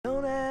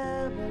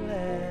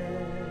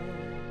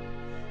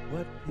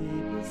what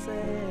people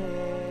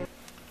say.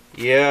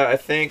 Yeah, I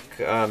think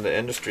the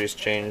industry's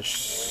changed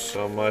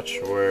so much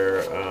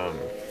where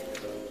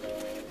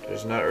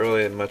there's not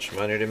really much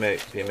money to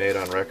be made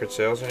on record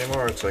sales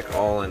anymore. It's like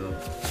all in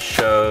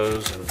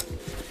shows and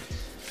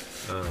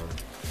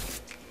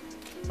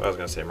I was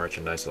gonna say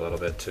merchandise a little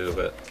bit too,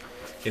 but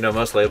you know,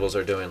 most labels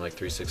are doing like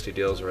 360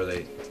 deals where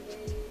they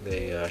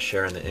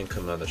share in the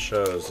income of the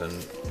shows, and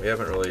we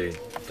haven't really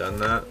done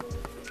that.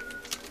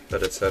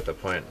 But it's at the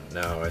point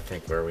now, I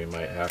think, where we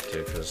might have to,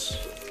 because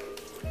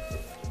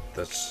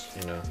that's,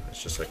 you know,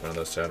 it's just like one of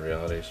those sad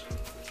realities.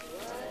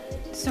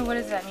 So what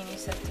does that mean? You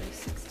said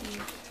 360?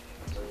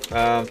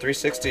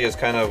 360 is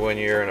kind of when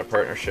you're in a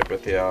partnership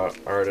with the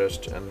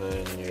artist, and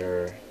then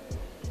you're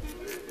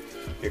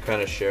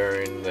kind of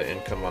sharing the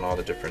income on all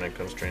the different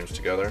income streams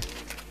together.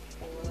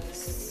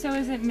 So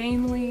is it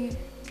mainly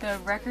the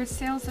record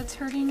sales that's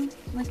hurting,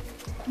 like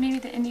maybe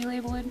the indie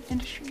label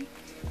industry?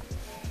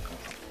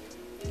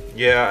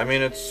 Yeah, I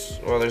mean,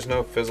 well, there's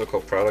no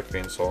physical product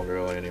being sold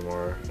really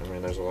anymore. I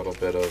mean, there's a little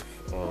bit of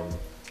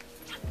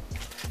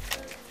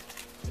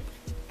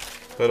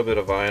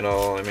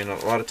vinyl. I mean,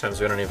 a lot of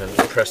times we don't even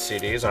press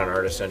CDs on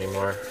artists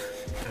anymore,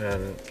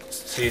 and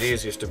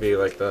CDs used to be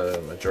like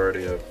the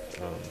majority of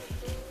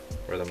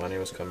where the money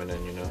was coming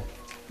in, you know,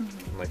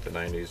 in like the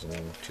 90s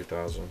and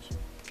 2000s.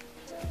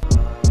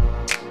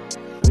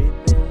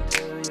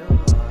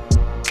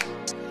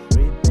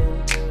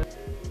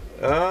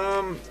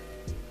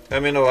 I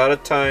mean, a lot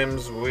of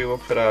times we will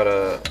put out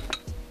a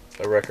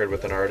record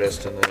with an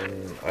artist, and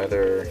then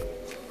either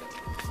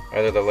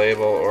the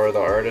label or the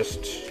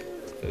artist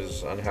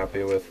is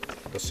unhappy with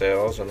the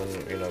sales, and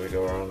then, you know, we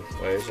go our own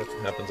ways. It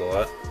happens a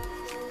lot.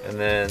 And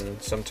then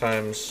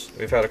sometimes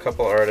we've had a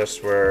couple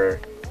artists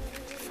where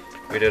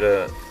we did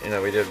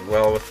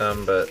well with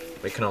them, but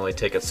we can only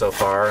take it so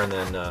far, and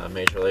then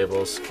major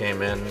labels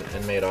came in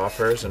and made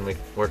offers, and we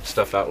worked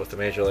stuff out with the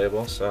major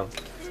label. So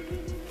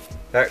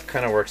that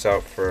kind of works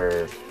out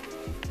for,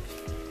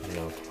 you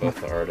know, both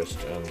the artist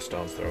and the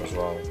Stones Throw as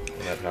well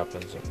when that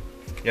happens.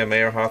 Yeah,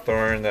 Mayer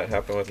Hawthorne, that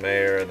happened with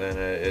Mayer, and then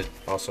it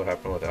also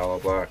happened with Aloe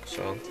Black.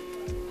 So.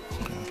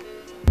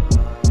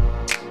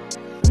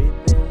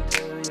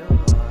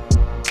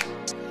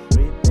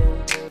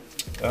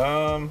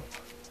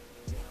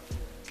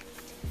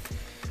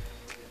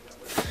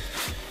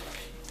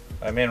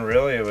 I mean,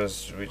 really,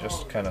 we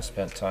just kind of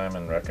spent time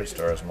in record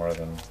stores more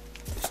than,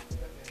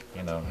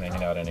 you know,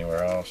 hanging out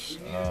anywhere else.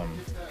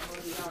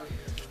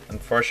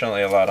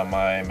 Unfortunately, a lot of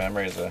my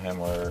memories of him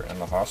were in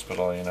the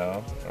hospital, you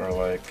know, or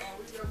like,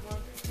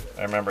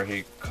 I remember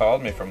he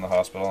called me from the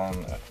hospital,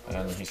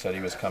 and he said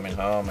he was coming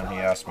home, and he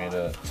asked me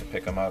to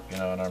pick him up, you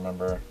know, and I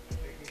remember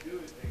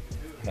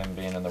him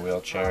being in the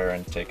wheelchair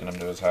and taking him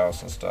to his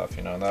house and stuff,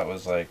 you know, and that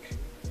was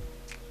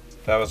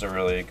a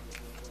really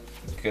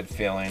good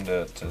feeling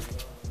to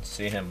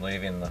see him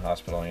leaving the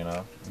hospital, you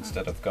know,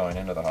 instead of going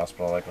into the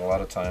hospital. Like, a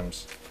lot of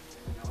times,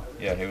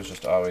 yeah, he was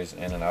just always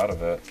in and out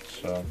of it,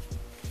 so.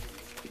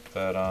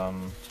 But,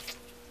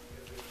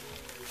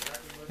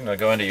 you know,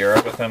 going to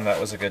Europe with him, that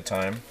was a good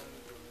time.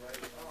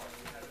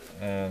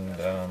 And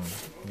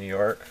New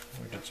York,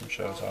 we did some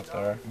shows out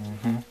there.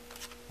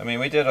 I mean,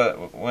 we did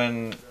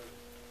when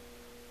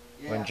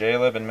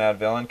J-Lib and Mad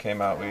Villain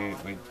came out, we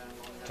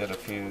did a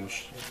few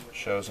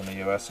shows in the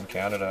U.S. and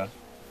Canada.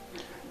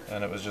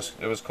 And it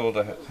was cool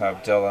to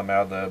have Dilla,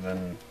 Madlib,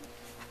 and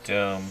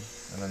Doom,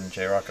 and then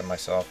J-Rock and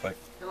myself, like,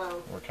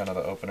 were kind of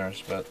the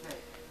openers. But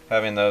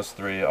having those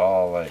three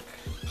all, like,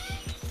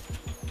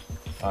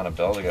 on a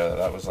bill together,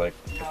 that was like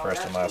the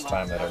first and last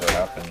time that ever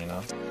happened, you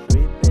know?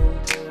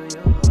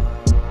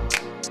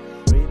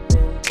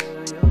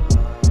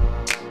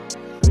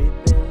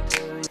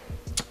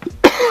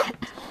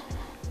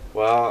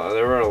 Well,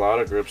 there were a lot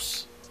of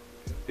groups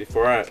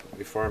before I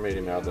made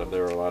Madlib.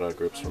 There were a lot of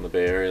groups from the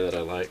Bay Area that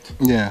I liked.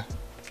 Yeah.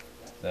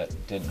 That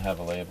didn't have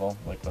a label,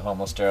 like the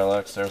Homeless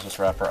Derelicts. There was this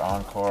rapper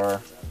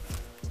Encore,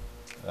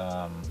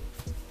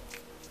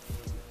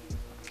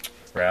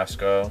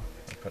 Rasco.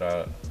 I put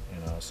out,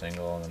 you know, a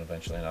single and then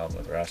eventually an album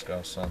with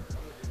Rasco. So,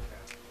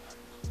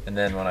 and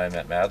then when I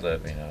met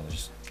Madlib, you know,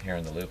 just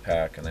hearing the Loop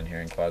Pack and then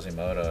hearing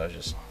Quasimodo, it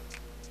just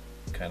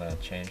kind of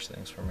changed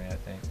things for me, I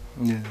think.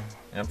 Yeah.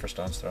 And for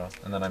Stones Throw.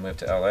 And then I moved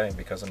to LA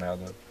because of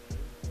Madlib.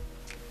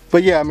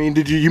 But yeah, I mean,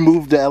 did you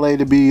move to LA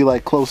to be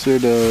like closer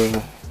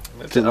to?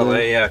 Moved to LA,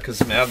 yeah, because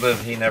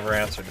Madlib, he never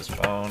answered his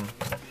phone.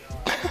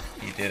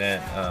 He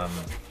didn't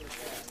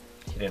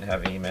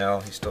have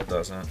email. He still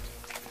doesn't.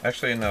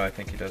 Actually, no, I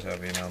think he does have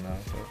email now,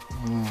 but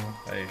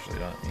I usually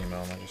don't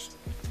email him. I just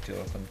deal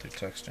with him through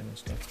texting and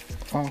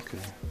stuff. Oh, okay.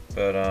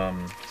 But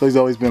so he's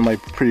always been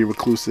like pretty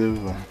reclusive.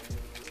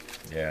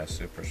 Yeah,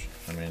 super.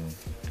 I mean,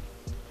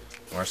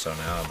 more so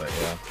now, but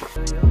yeah.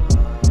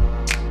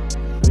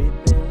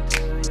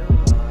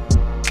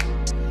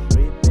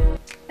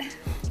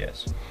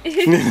 Yes.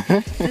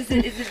 Is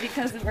it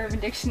because of Urban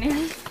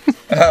Dictionary?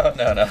 Oh,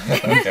 no, I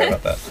don't care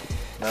about that.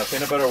 No,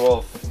 Peanut Butter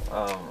Wolf,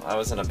 I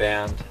was in a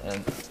band,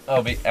 and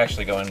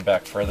actually going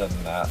back further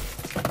than that,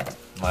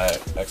 my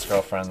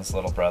ex-girlfriend's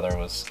little brother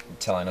was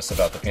telling us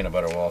about the Peanut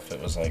Butter Wolf. It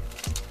was like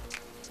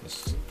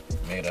this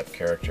made-up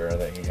character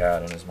that he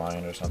had in his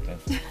mind or something.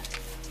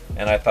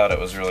 And I thought it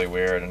was really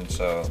weird, and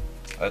so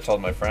I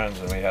told my friends,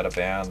 and we had a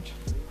band,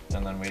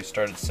 and then we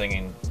started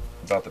singing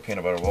about the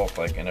Peanut Butter Wolf.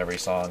 Like in every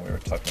song we were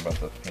talking about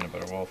the Peanut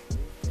Butter Wolf.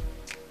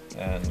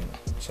 And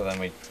so then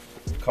we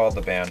called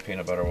the band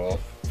Peanut Butter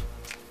Wolf.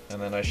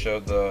 And then I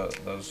showed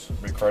those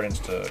recordings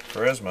to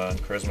Charisma,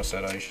 and Charisma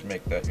said, "Oh, you should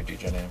make that your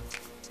DJ name."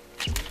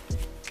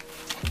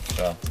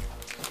 So.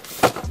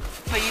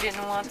 But you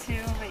didn't want to,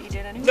 but you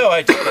did anyway? No,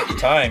 I did at the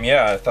time,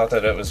 yeah. I thought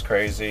that it was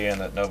crazy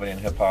and that nobody in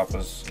hip-hop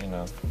was, you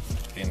know,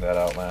 being that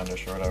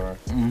outlandish or whatever.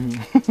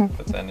 Mm-hmm.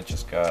 But then it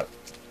just got,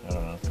 I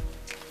don't know.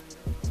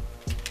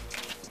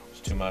 It's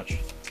too much.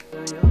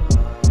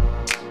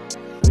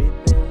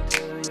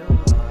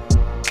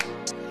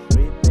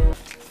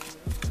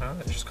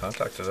 They just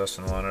contacted us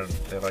and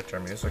they liked our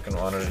music and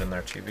wanted it in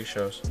their TV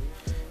shows.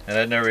 And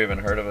I'd never even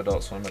heard of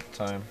Adult Swim at the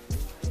time.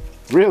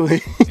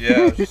 Really? Yeah,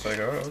 I was just like,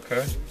 oh,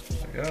 okay.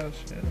 I guess,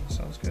 yeah,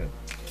 sounds good.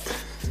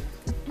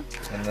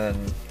 And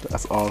then...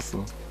 That's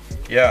awesome.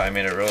 Yeah, I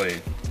mean,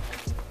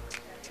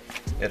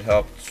 it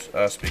helped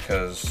us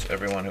because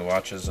everyone who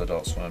watches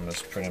Adult Swim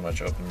is pretty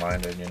much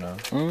open-minded, you know?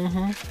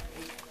 Mm-hmm.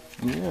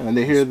 Yeah, and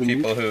they hear the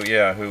people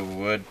who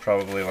would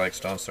probably like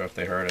Stone's Throw if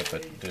they heard it,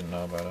 but didn't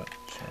know about it.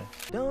 So.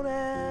 Don't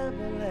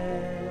ever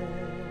let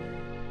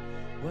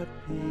what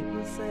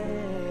people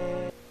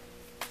say.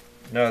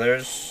 No,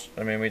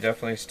 I mean, we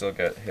definitely still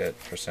get hit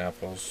for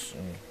samples,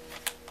 and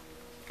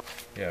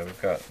yeah, we've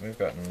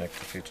gotten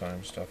nicked a few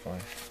times,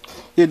 definitely.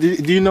 Yeah,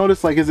 do you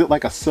notice, like, is it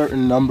like a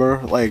certain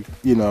number, like,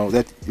 you know,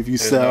 that if you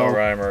There's sell... no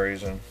rhyme or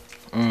reason.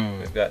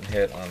 We've gotten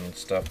hit on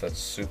stuff that's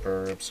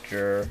super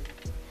obscure.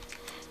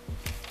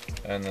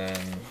 And then,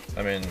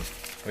 I mean,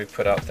 we've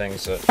put out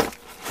things that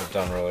have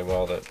done really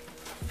well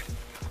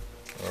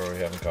or we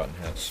haven't gotten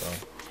hit, so.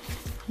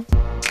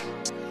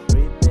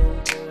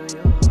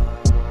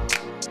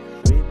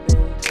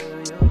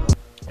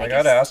 I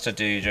got asked to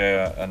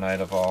DJ a Night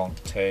of All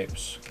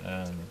tapes,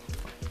 and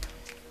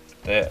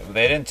they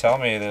didn't tell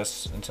me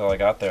this until I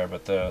got there,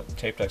 but the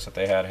tape decks that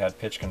they had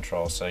pitch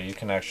control, so you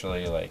can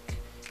actually, like,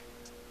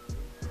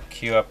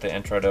 cue up the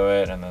intro to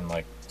it and then,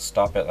 like,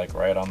 stop it, like,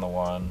 right on the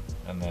one,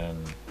 and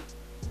then...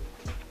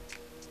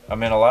 I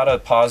mean, a lot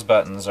of pause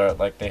buttons are,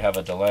 like, they have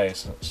a delay,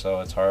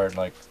 so it's hard,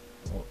 like...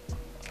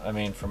 I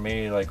mean, for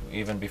me, like,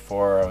 even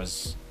before I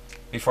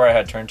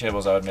had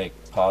turntables, I would make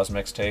pause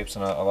mixtapes,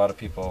 and a lot of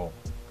people...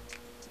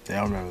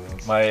 Yeah, I remember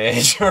those. My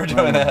age were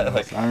doing that.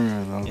 Like, I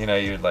remember those. You know,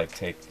 you'd, like,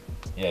 take...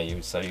 Yeah,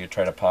 you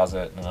try to pause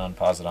it and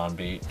unpause it on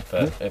beat,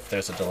 but if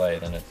there's a delay,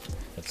 then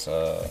it's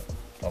a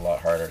lot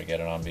harder to get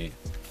it on beat.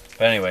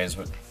 But anyways,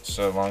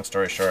 so long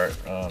story short,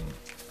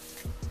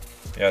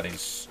 yeah,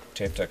 these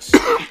tape decks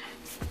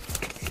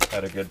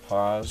had a good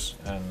pause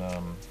and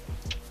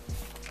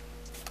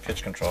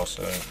pitch control,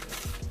 so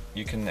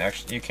you can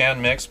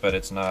mix, but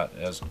it's not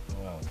as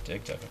wow.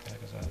 Dig Dug, what the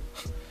heck is that?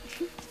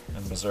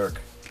 And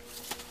Berserk.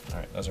 All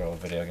right, those are all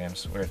video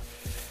games. Weird.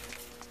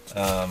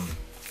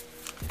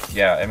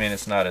 Yeah, I mean,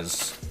 it's not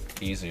as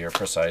easy or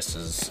precise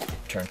as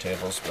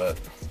turntables, but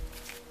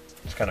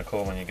it's kind of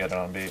cool when you get it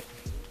on beat.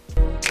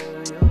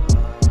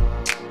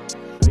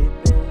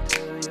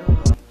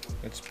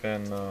 It's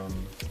been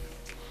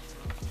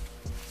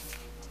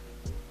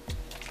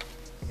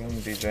I've been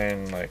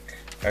DJing, like,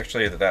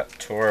 actually that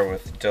tour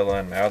with Dilla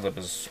and Madlib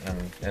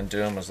and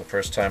Doom was the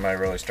first time I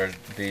really started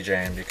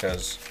DJing,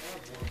 because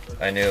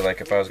I knew,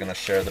 like, if I was going to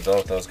share the bill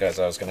with those guys,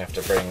 I was going to have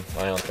to bring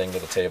my own thing to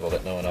the table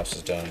that no one else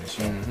is doing.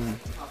 So.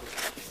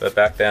 But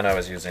back then I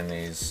was using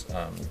these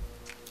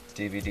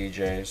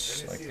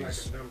DVDJs, like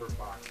these.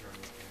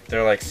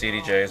 They're like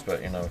CDJs,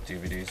 but, you know, with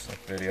DVDs, like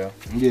video.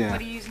 Yeah. What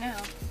do you use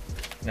now?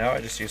 Now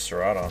I just use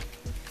Serato.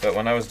 But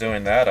when I was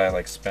doing that, I,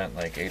 like, spent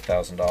like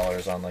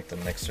 $8,000 on, like, the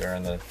mixer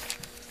and the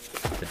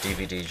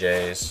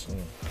DVDJs.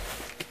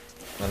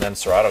 And then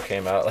Serato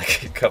came out,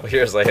 like, a couple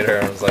years later,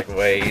 and it was, like,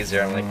 way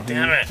easier. I'm like,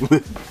 damn it!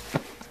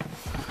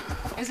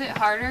 Is it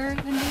harder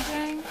than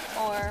DJing,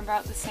 or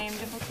about the same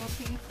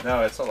difficulty?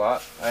 No, it's a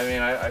lot. I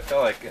mean, I feel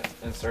like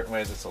in certain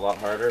ways it's a lot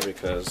harder,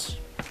 because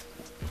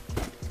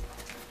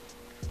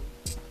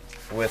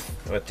with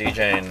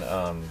DJing,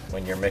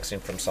 when you're mixing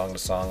from song to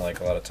song,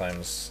 like, a lot of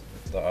times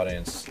the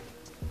audience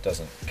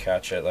doesn't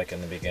catch it, like,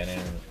 in the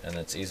beginning, and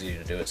it's easy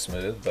to do it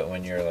smooth, but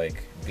when you're,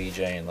 like,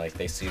 VJing, like,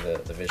 they see the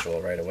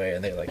visual right away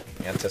and they, like,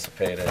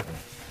 anticipate it. And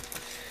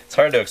it's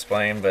hard to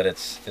explain, but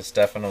it's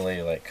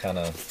definitely, like, kind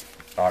of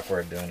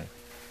awkward doing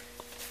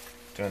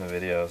the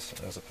videos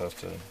as opposed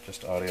to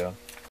just audio.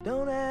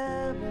 Don't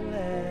ever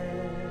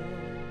let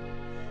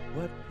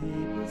what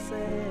people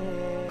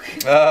say.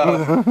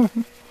 Oh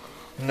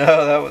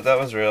no, that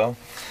was real.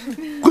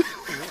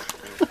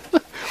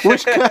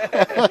 Which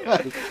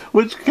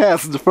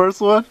cast? The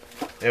first one?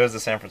 It was the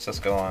San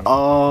Francisco one.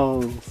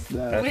 Oh,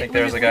 snap. I think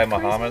there was a guy,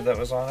 Muhammad, that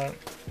was on it.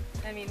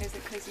 I mean, is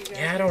it because you guys...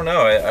 Yeah, I don't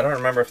know. I don't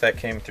remember if that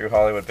came through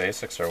Hollywood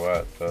Basics or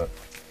what, but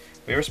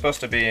we were supposed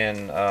to be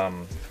in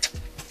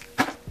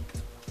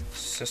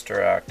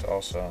Sister Act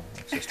also.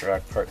 Like Sister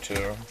Act Part 2.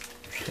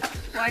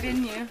 Why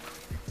didn't you?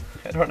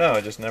 I don't know,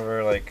 it just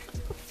never like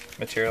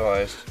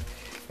materialized.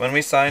 When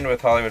we signed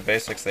with Hollywood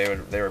Basics, they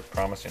were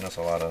promising us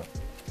a lot of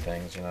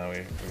things, you know.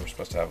 We were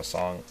supposed to have a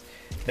song.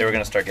 They were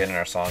going to start getting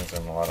our songs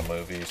in a lot of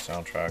movies,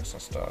 soundtracks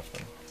and stuff.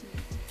 And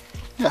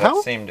Yeah,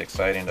 that seemed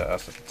exciting to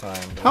us at the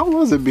time. But how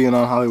was it being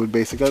on Hollywood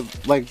Basic?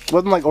 Like,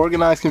 wasn't like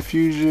Organized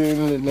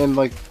Confusion and then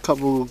like a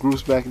couple of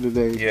groups back in the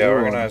day? yeah,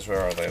 Organized were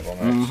our label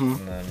next.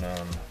 And then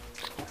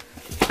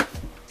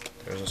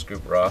there was this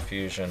group, Raw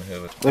Fusion,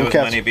 who was, it was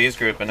Money B's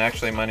group. And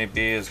actually Money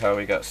B is how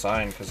we got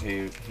signed, because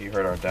he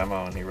heard our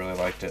demo and he really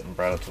liked it and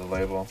brought it to the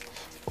label.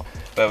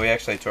 But we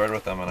actually toured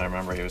with him, and I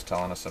remember he was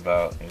telling us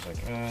about, he was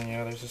like, man,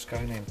 yeah, there's this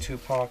guy named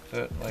Tupac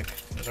that, like,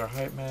 is our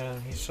hype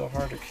man. He's so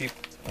hard to keep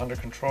under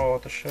control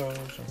at the shows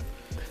and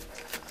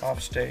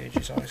off stage.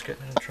 He's always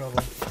getting in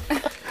trouble.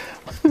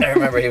 I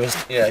remember he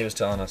was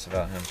telling us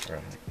about him for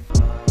like